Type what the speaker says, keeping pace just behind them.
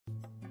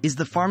Is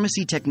the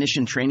pharmacy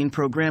technician training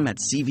program at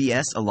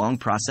CVS a long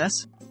process?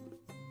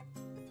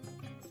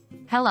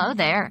 Hello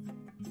there.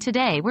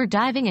 Today we're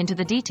diving into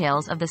the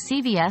details of the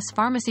CVS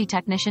Pharmacy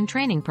Technician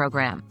Training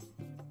Program.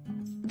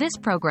 This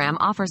program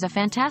offers a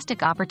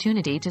fantastic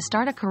opportunity to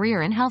start a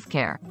career in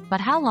healthcare,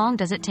 but how long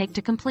does it take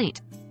to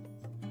complete?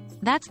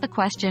 That's the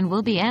question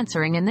we'll be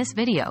answering in this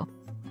video.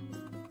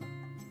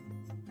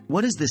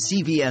 What is the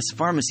CVS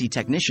Pharmacy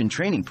Technician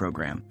Training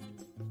Program?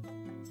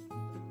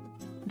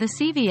 The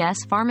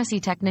CVS Pharmacy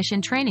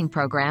Technician Training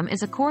Program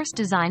is a course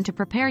designed to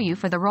prepare you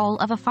for the role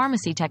of a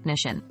pharmacy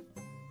technician.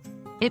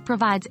 It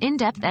provides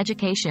in-depth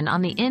education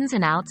on the ins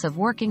and outs of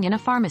working in a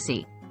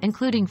pharmacy,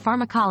 including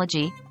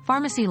pharmacology,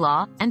 pharmacy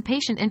law, and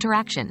patient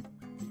interaction.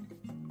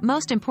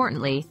 Most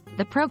importantly,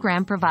 the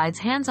program provides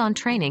hands-on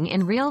training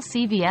in real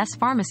CVS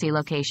pharmacy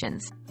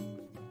locations.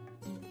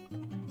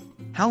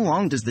 How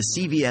long does the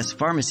CVS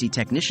Pharmacy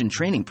Technician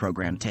Training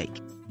Program take?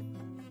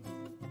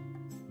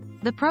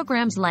 The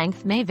program's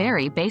length may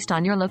vary based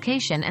on your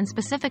location and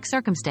specific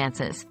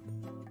circumstances.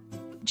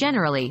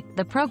 Generally,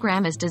 the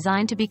program is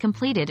designed to be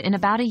completed in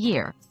about a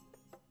year.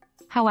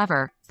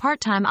 However,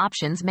 part-time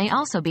options may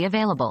also be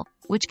available,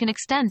 which can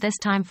extend this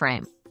time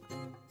frame.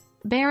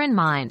 Bear in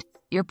mind,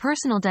 your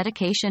personal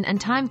dedication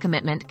and time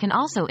commitment can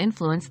also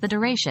influence the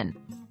duration.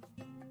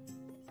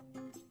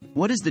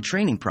 What is the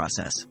training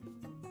process?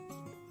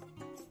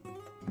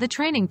 The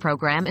training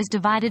program is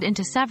divided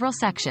into several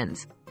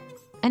sections.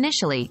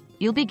 Initially,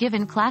 you'll be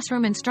given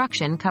classroom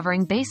instruction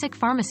covering basic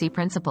pharmacy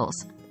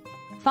principles.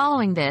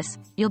 Following this,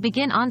 you'll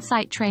begin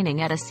on-site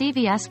training at a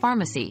CVS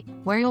pharmacy,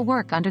 where you'll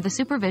work under the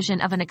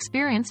supervision of an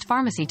experienced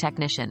pharmacy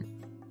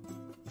technician.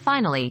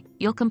 Finally,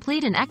 you'll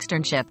complete an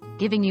externship,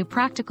 giving you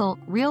practical,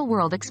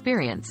 real-world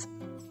experience.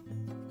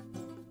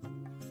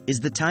 Is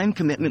the time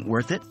commitment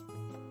worth it?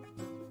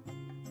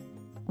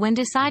 When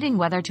deciding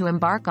whether to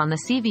embark on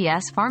the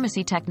CVS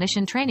Pharmacy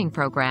Technician Training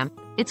Program,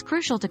 it's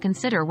crucial to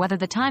consider whether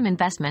the time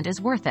investment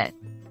is worth it.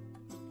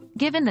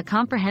 Given the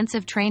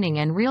comprehensive training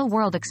and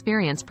real-world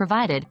experience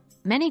provided,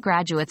 many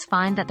graduates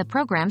find that the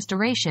program's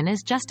duration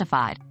is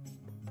justified.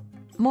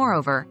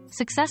 Moreover,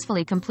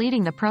 successfully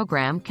completing the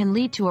program can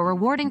lead to a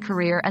rewarding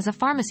career as a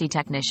pharmacy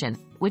technician,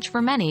 which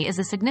for many is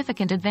a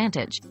significant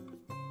advantage.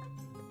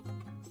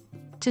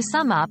 To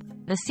sum up,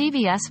 the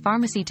CVS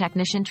Pharmacy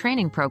Technician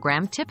Training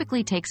Program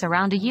typically takes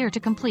around a year to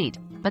complete,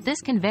 but this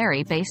can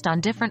vary based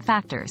on different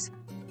factors.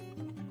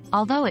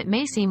 Although it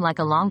may seem like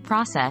a long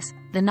process,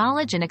 the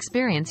knowledge and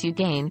experience you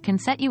gain can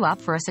set you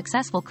up for a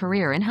successful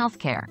career in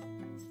healthcare.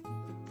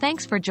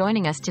 Thanks for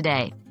joining us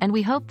today, and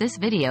we hope this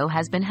video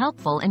has been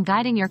helpful in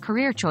guiding your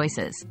career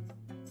choices.